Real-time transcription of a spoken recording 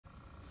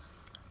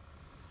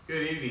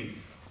Good evening,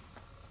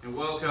 and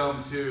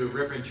welcome to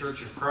Ripon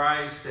Church of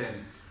Christ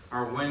and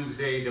our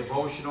Wednesday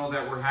devotional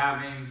that we're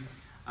having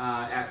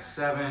at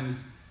 7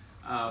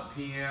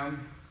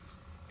 p.m.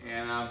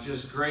 And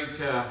just great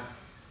to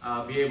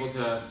be able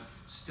to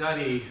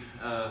study.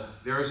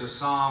 There's a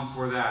psalm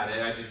for that,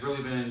 and I've just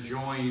really been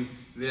enjoying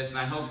this, and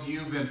I hope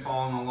you've been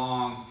following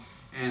along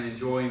and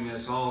enjoying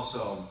this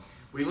also.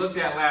 We looked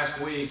at last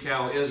week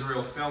how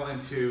Israel fell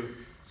into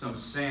some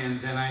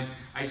sins, and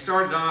I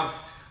started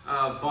off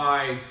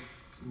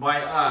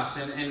by us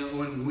and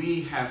when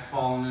we have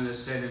fallen into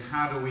sin, and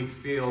how do we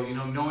feel,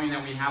 knowing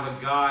that we have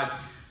a God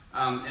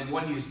and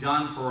what He's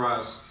done for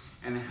us,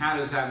 and how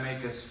does that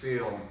make us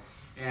feel?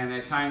 And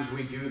at times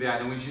we do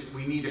that, and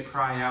we need to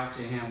cry out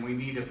to Him. We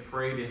need to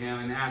pray to Him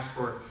and ask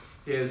for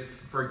His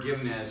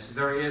forgiveness.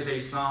 There is a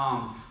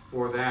psalm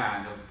for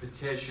that, of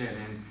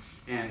petition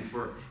and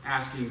for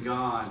asking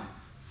God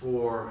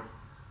for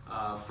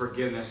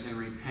forgiveness and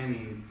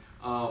repenting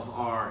of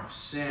our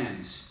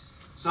sins.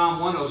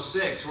 Psalm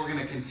 106, we're going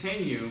to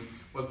continue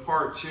with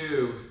part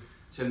 2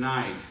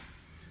 tonight.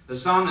 The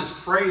psalmist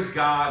praised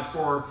God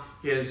for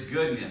His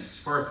goodness,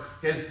 for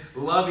His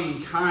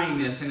loving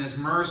kindness and His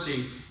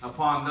mercy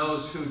upon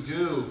those who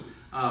do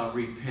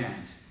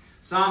repent.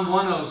 Psalm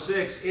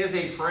 106 is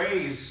a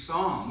praise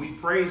psalm. We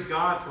praise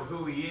God for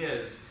who He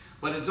is,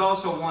 but it's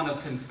also one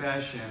of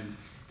confession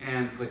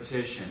and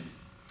petition.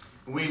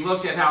 We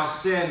looked at how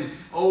sin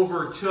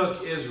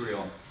overtook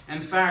Israel. In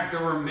fact,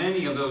 there were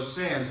many of those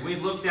sins. We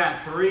looked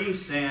at 3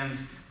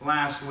 sins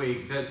last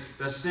week.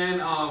 The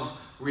sin of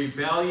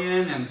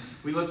rebellion, and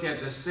we looked at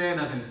the sin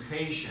of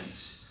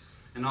impatience,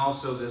 and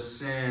also the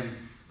sin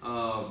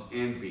of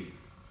envy.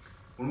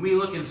 When we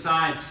look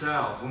inside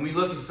self, when we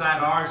look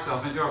inside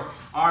ourselves, into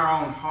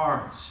our own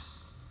hearts,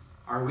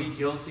 are we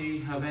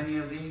guilty of any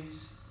of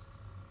these?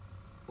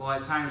 Well,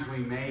 at times we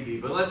may be,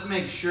 but let's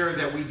make sure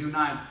that we do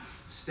not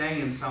stay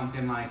in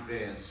something like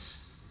this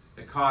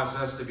that caused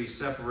us to be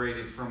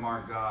separated from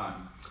our God.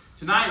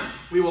 Tonight,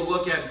 we will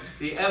look at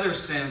the other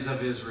sins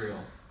of Israel.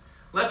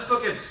 Let's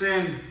look at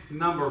sin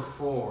number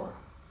 4,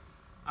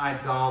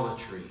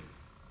 idolatry.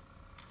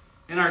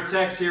 In our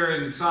text here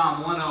in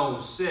Psalm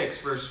 106,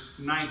 verse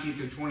 19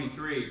 through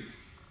 23,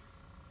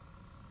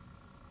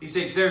 he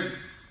states, their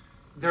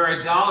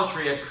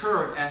idolatry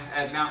occurred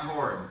at Mount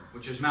Horeb,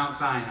 which is Mount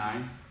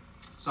Sinai.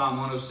 Psalm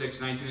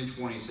 106, 19 and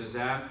 20 says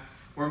that,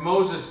 where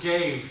Moses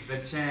gave the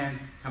 10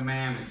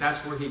 commandments. That's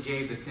where he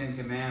gave the 10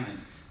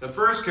 commandments. The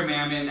first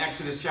commandment in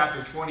Exodus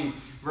chapter 20,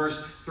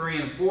 verse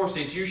 3 and 4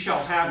 states, you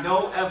shall have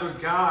no other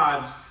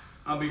gods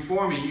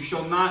before me. You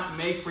shall not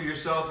make for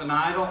yourself an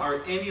idol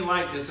or any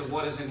likeness of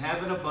what is in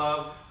heaven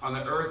above, on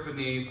the earth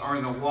beneath, or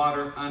in the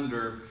water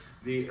under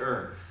the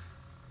earth.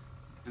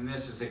 And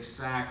this is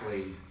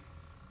exactly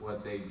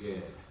what they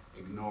did,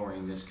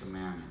 ignoring this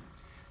commandment.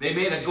 They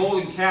made a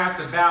golden calf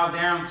to bow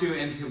down to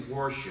and to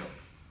worship.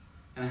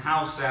 And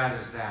how sad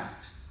is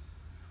that?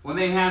 When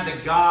they had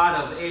the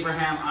God of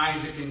Abraham,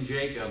 Isaac, and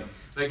Jacob,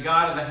 the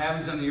God of the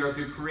heavens and the earth,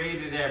 who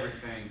created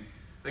everything,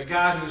 the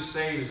God who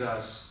saves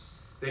us,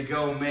 they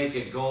go make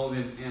a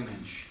golden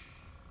image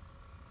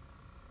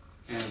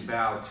and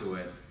bow to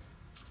it.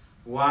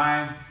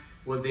 Why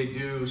would they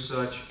do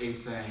such a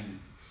thing?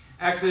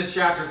 Exodus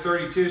chapter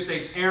 32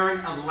 states,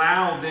 Aaron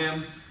allowed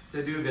them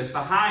to do this.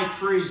 The high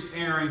priest,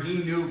 Aaron, he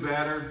knew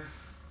better.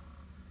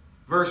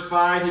 Verse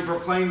 5, he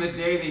proclaimed the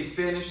day they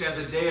finished as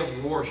a day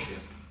of worship.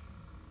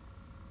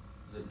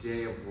 As a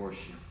day of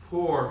worship.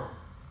 Poor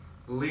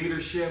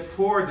leadership,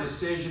 poor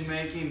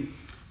decision-making,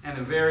 and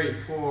a very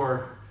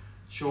poor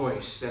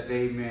choice that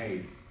they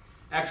made.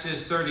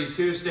 Exodus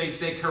 32 states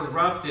they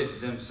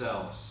corrupted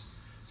themselves.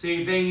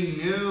 See, they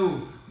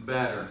knew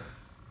better.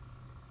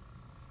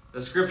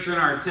 The scripture in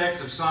our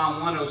text of Psalm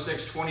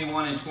 106,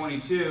 21 and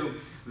 22,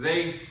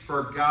 they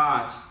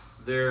forgot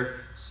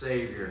their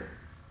Savior.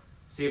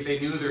 See, if they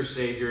knew their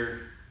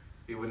Savior,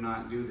 they would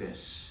not do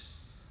this.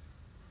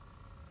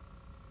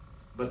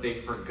 But they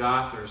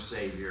forgot their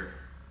Savior.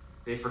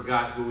 They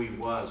forgot who He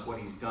was, what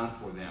He's done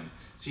for them.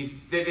 See,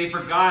 they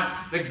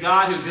forgot the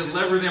God who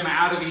delivered them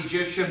out of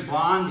Egyptian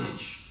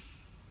bondage.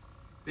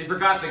 They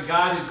forgot the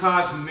God who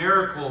caused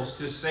miracles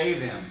to save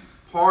them,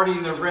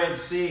 parting the Red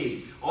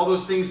Sea, all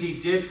those things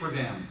He did for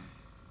them.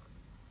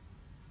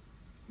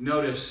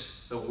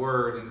 Notice the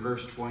word in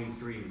verse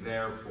 23,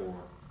 therefore.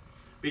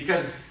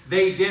 Because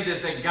they did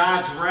this, that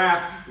God's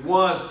wrath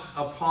was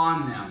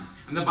upon them.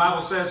 And the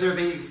Bible says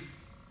here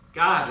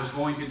God was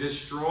going to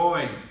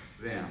destroy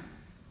them.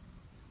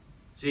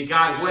 See,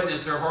 God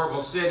witnessed their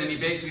horrible sin, and He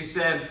basically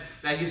said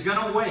that He's going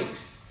to wait.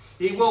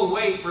 He will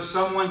wait for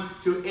someone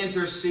to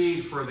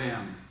intercede for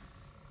them.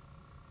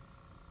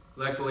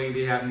 Luckily,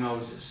 they had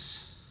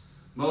Moses.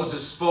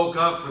 Moses spoke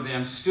up for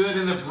them, stood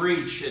in the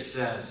breach, it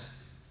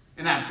says,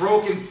 in that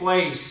broken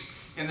place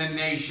in the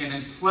nation,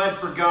 and pled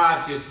for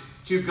God to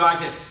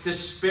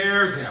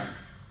spare them,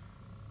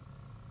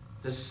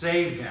 to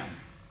save them.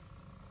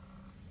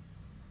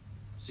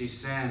 See,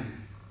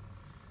 sin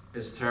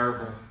is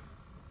terrible.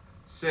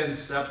 Sin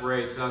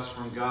separates us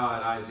from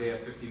God, Isaiah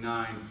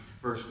 59,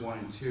 verse 1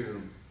 and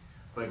 2.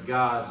 but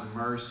God's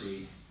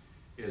mercy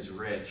is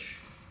rich.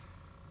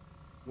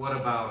 What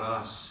about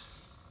us?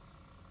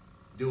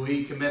 Do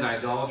we commit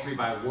idolatry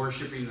by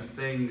worshiping the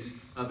things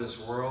of this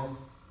world?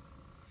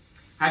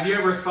 Have you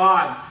ever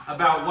thought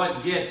about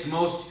what gets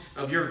most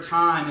of your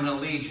time and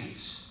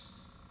allegiance?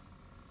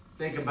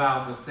 Think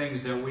about the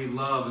things that we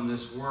love in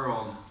this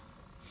world.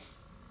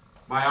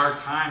 By our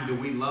time, do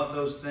we love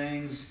those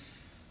things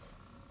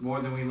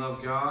more than we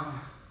love God?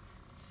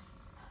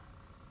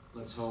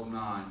 Let's hope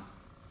not.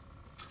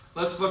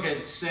 Let's look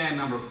at sin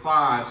number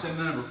 5. Sin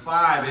number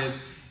 5 is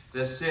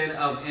the sin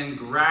of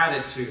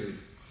ingratitude.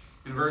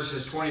 In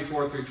verses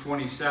 24 through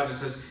 27, it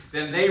says,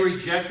 "Then they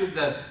rejected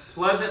the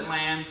pleasant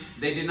land.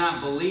 They did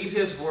not believe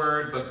his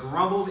word, but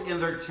grumbled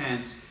in their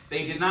tents.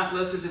 They did not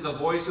listen to the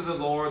voice of the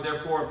Lord.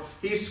 Therefore,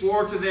 he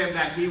swore to them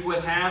that he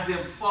would have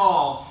them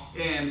fall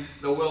in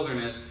the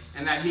wilderness,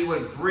 and that he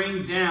would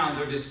bring down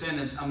their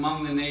descendants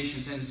among the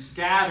nations and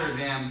scatter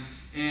them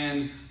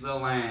in the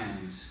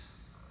lands."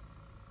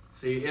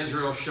 See,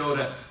 Israel showed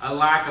a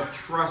lack of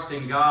trust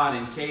in God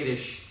in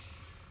Kadesh.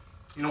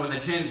 You know, when the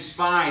 10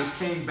 spies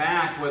came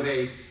back with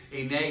a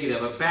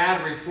negative, a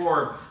bad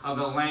report of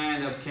the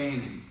land of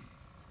Canaan,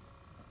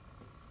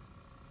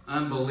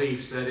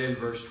 unbelief set in,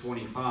 verse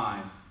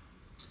 25.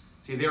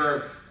 See, they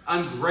were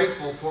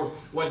ungrateful for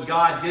what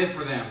God did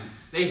for them.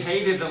 They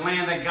hated the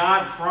land that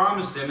God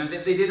promised them, and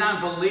they did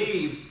not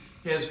believe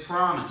his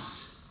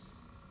promise.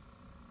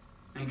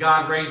 And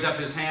God raised up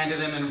his hand to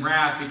them in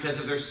wrath because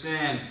of their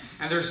sin,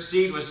 and their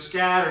seed was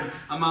scattered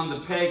among the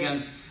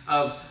pagans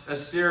of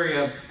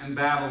Assyria and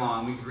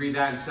Babylon. We could read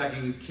that in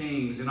 2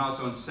 Kings and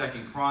also in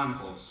 2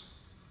 Chronicles.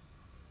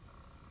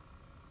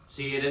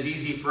 See, it is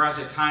easy for us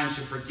at times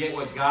to forget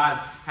what God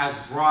has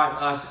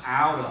brought us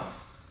out of.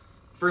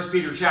 1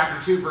 Peter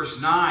chapter 2, verse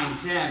 9,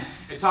 10,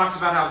 it talks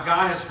about how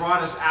God has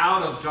brought us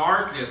out of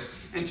darkness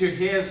into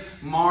his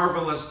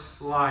marvelous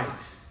light.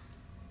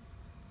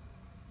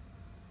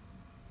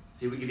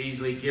 See, we could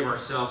easily give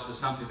ourselves to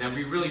something that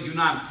we really do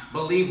not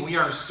believe we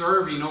are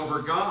serving over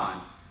God.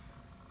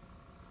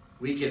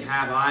 We can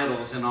have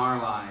idols in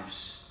our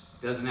lives.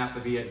 It doesn't have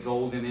to be a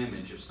golden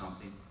image of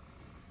something.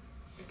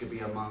 It could be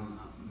among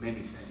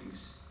many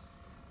things.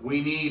 We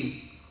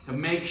need to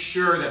make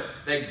sure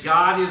that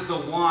God is the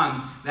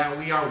one that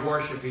we are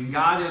worshiping.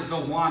 God is the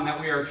one that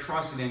we are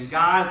trusting in.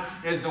 God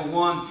is the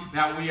one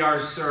that we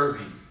are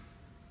serving.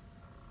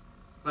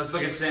 Let's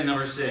look at sin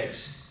number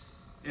 6,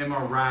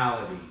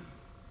 immorality.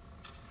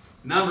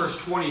 Numbers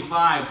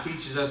 25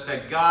 teaches us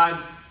that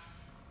God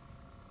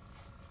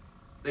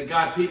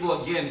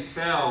people again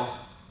fell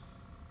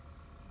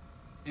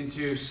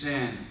into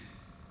sin.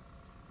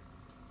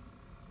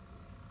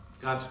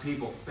 God's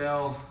people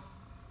fell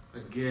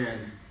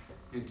again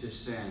into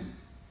sin.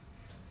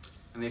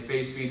 And they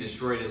faced being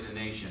destroyed as a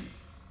nation.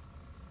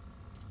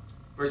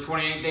 Verse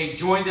 28, they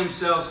joined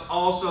themselves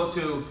also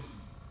to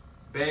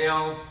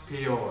Baal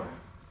Peor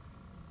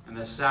and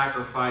the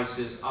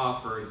sacrifices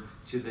offered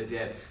to the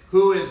dead.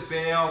 Who is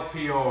Baal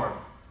Peor?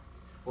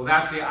 Well,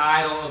 that's the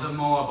idol of the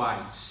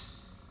Moabites.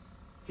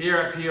 Here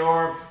at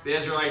Peor, the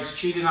Israelites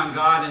cheated on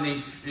God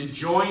and they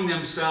joined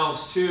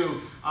themselves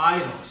to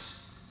idols.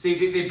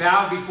 See, they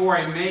bowed before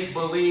a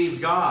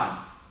make-believe God.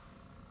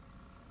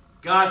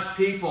 God's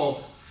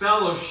people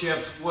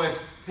fellowshiped with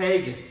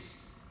pagans.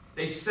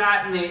 They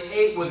sat and they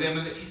ate with them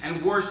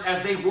and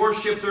as they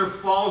worshiped their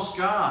false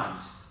gods.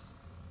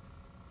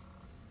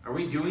 Are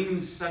we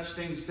doing such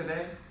things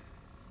today?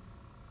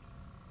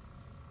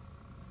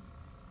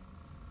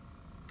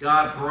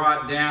 God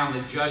brought down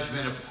the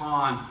judgment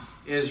upon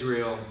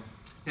Israel.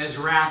 His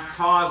wrath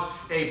caused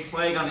a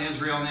plague on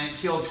Israel, and it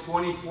killed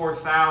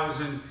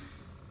 24,000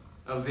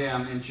 of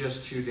them in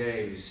just 2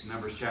 days.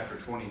 Numbers chapter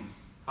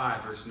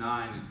 25, verse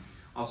 9, and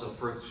also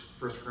 1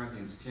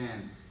 Corinthians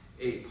 10,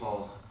 8,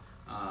 Paul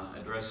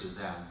addresses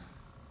that.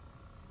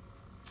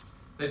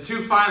 The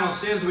 2 final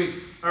sins we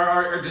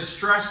are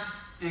distrust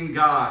in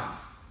God.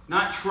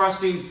 Not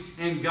trusting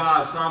in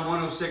God, Psalm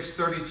 106,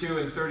 32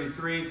 and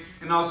 33,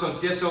 and also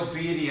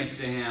disobedience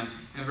to him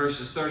in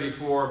verses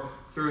 34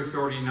 through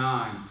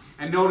 39.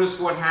 And notice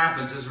what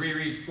happens as we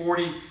read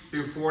 40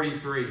 through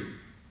 43.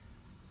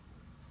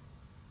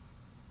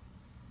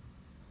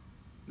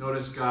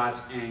 Notice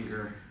God's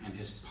anger and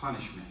his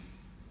punishment.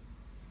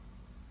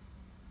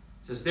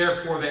 It says,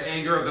 therefore the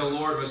anger of the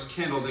Lord was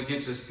kindled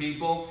against his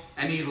people,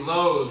 and he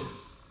loathed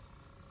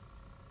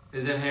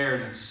his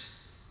inheritance.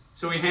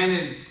 So he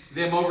handed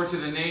them over to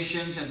the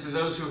nations, and to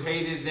those who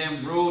hated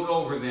them ruled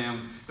over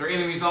them. Their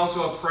enemies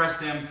also oppressed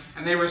them,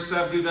 and they were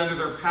subdued under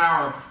their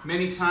power.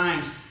 Many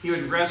times he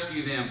would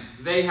rescue them.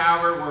 They,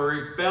 however, were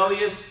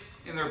rebellious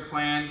in their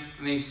plan,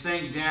 and they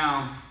sank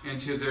down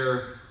into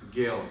their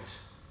guilt.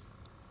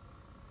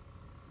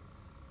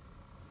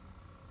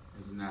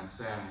 Isn't that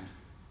sad?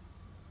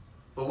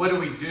 But what do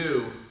we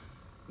do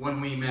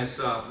when we mess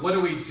up? What do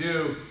we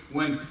do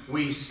when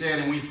we sin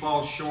and we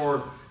fall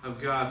short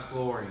of God's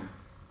glory?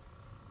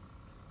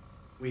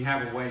 We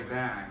have a way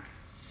back.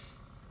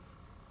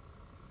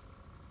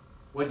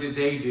 What did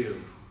they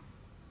do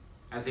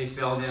as they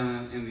fell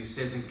down in these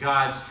sins? And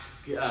God's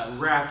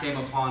wrath came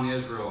upon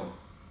Israel.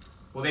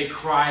 Well, they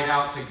cried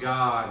out to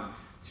God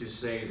to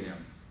save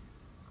them.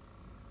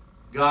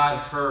 God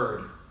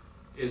heard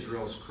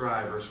Israel's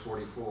cry, verse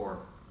 44.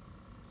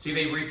 See,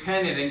 they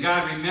repented, and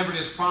God remembered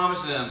his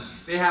promise to them.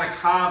 They had a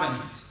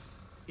covenant.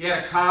 He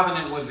had a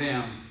covenant with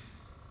them.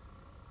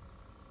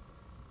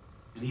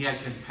 And he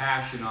had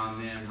compassion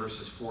on them,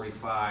 verses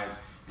 45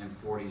 and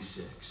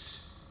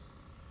 46.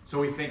 So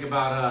we think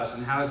about us,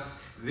 and how does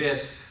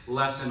this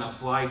lesson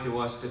apply to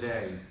us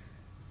today?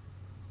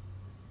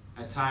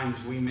 At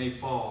times we may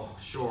fall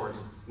short,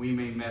 we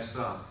may mess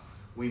up,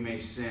 we may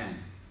sin.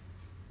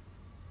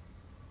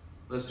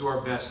 Let's do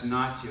our best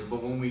not to,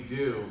 but when we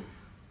do,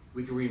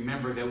 we can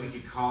remember that we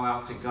can call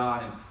out to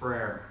God in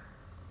prayer.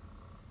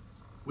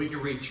 We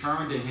can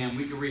return to him.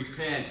 We can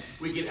repent.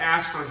 We can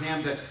ask for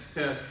him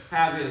to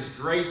have his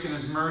grace and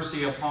his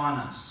mercy upon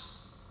us.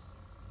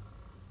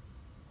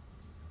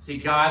 See,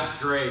 God's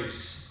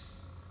grace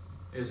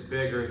is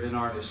bigger than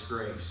our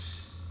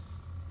disgrace.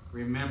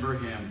 Remember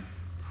him.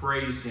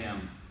 Praise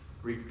him.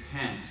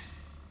 Repent.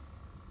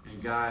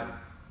 And God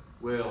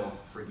will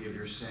forgive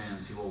your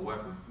sins. He will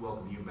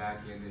welcome you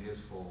back into his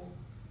fold.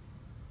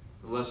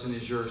 The lesson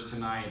is yours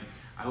tonight.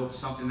 I hope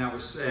something that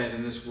was said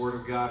in this word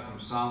of God from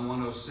Psalm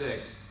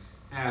 106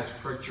 has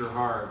pricked your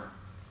heart,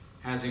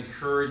 has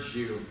encouraged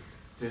you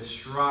to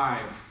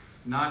strive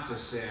not to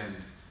sin,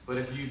 but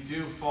if you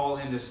do fall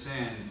into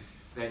sin,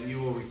 that you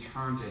will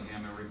return to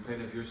him and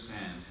repent of your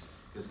sins,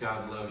 because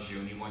God loves you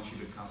and he wants you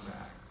to come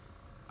back.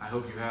 I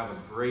hope you have a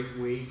great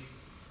week.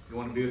 If you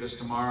want to be with us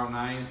tomorrow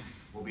night,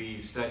 we'll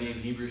be studying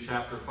Hebrews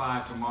chapter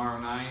 5 tomorrow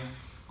night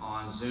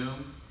on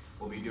Zoom.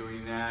 We'll be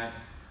doing that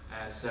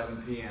at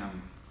 7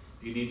 p.m.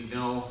 If you need to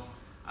know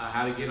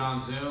how to get on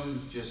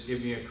Zoom, just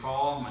give me a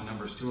call. My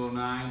number is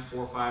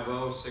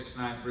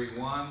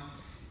 209-450-6931,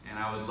 and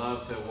I would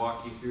love to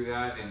walk you through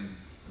that, and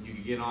you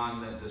can get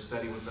on the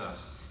study with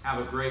us. Have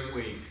a great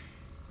week.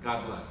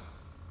 God bless.